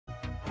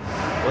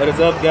What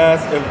is up,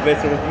 guys?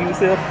 Investor Reviews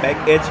here, back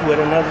at you with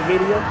another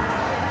video.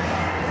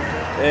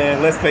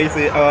 And let's face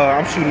it,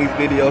 I'm shooting these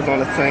videos on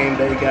the same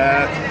day,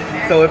 guys.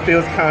 So it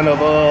feels kind of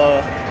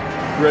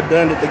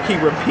redundant to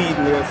keep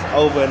repeating this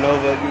over and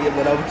over again,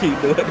 but I'm gonna keep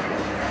doing it.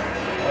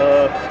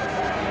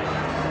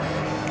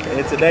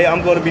 And today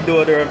I'm going to be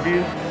doing a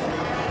review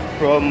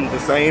from the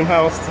same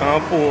house, Tom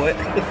Ford.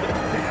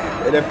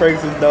 And that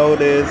fragrance is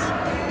known as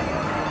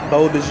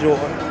Beau de Jour.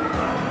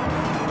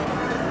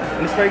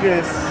 And this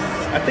fragrance,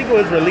 I think it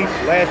was released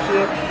last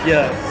year.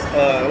 Yes,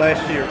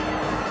 last year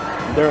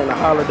during the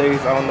holidays.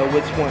 I don't know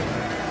which one,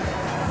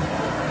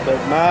 but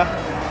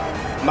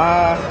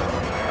my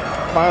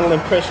final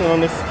impression on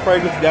this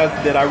fragrance, guys,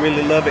 that I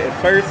really love it.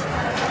 At first,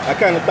 I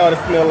kind of thought it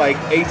smelled like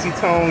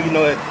acetone, you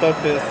know, that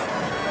stuff that's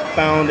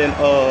found in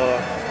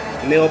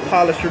nail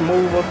polish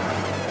remover.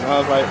 And I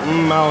was like,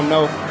 I don't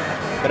know.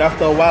 But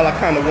after a while, I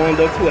kind of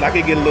warmed up to it. I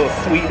could get a little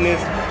sweetness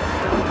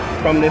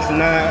from this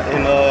knot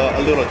and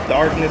a little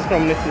darkness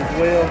from this as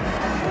well.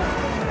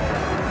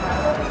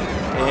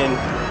 And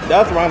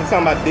that was around the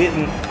time I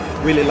didn't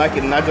really like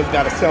it, and I just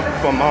got a sample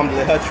from mom to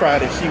let her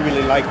try it, and she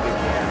really liked it.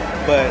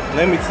 But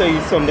let me tell you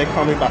something that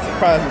caught me by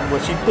surprise is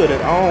when she put it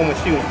on when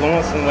she was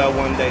going somewhere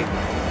one day,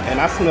 and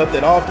I smelled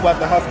it all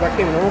throughout the house. And I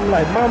came in the room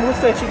like, Mom,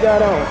 what's that you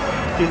got on?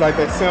 She's like,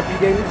 that sample you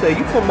gave me. Say,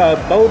 you talking about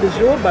Beau de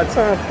Jour by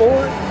Tom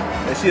Ford?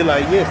 And she's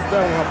like, yes,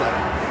 that one. I was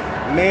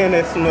like, man,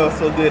 that smells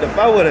so good. If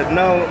I would have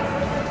known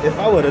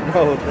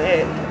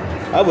that,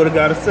 I would have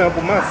got a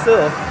sample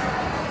myself.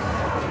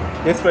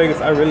 This fragrance,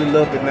 I really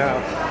love it now.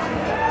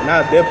 And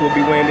I'll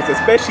definitely be wearing this,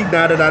 especially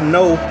now that I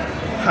know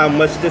how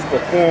much this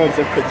performs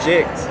and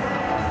projects.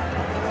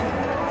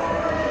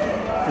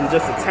 From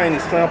just a tiny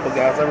sample,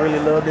 guys, I really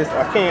love this.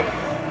 I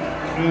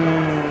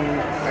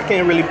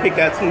can't really pick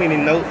out too many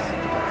notes.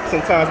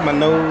 Sometimes my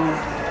nose,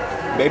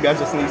 maybe I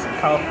just need some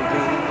coffee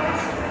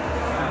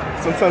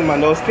beans. Sometimes my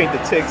nose can't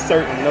detect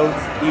certain notes,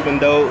 even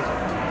though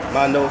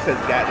my nose has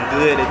gotten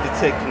good at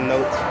detecting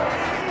notes.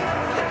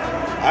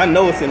 I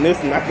know it's in this,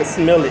 and I can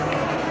smell it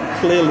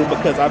clearly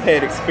because I've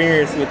had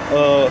experience with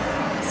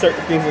certain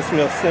things that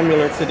smell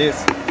similar to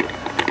this,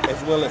 as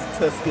well as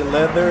Tuscan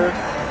Leather,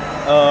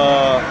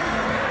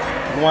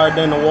 Noir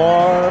de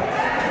Noir,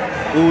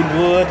 Oud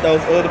Wood,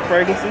 those other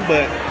fragrances.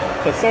 But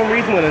for some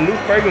reason, when a new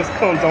fragrance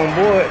comes on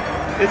board,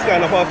 it's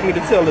kind of hard for me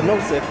to tell the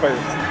notes at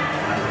first.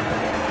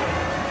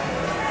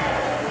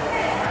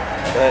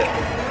 But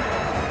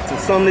to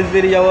sum this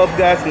video up,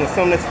 guys, and to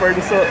sum this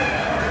fragrance up,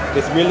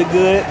 it's really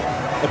good.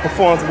 It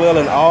performs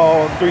well in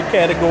all three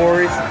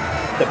categories.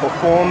 The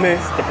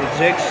performance, the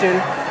projection,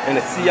 and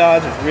the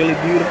sillage is really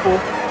beautiful.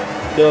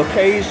 The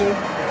occasion,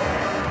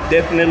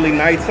 definitely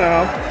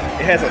nighttime.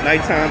 It has a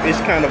nighttime-ish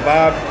kind of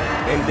vibe,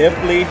 and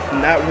definitely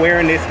not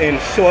wearing this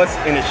in shorts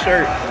and a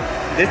shirt.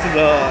 This is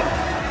a,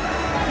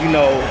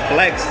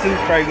 black suit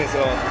fragrance.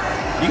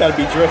 You gotta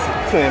be dressed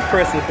to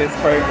impress with this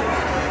fragrance.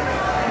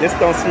 This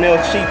don't smell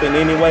cheap in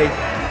any way.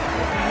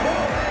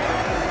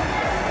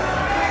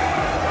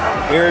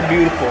 Very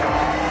beautiful.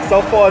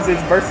 So far as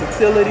its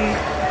versatility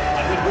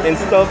and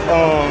stuff,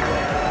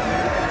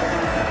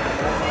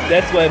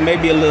 that's what may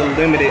be a little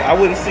limited. I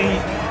wouldn't see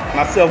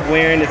myself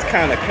wearing this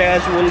kind of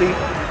casually,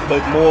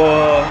 but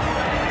more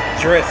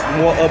dressed,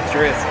 more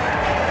up-dressed.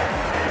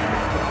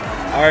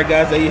 Alright,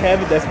 guys, there you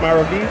have it. That's my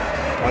review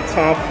on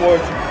Tom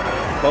Ford's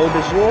Beau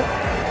de Jour.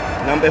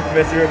 And I'm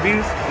Investor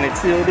Reviews. And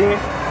until then,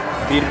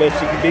 be the best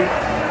you can be,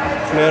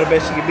 smell the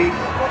best you can be,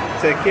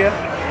 take care,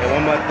 and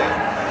one more thing.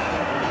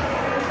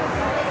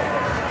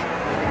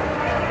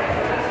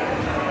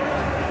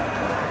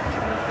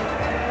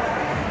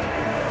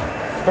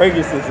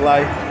 Fragrance is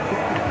life.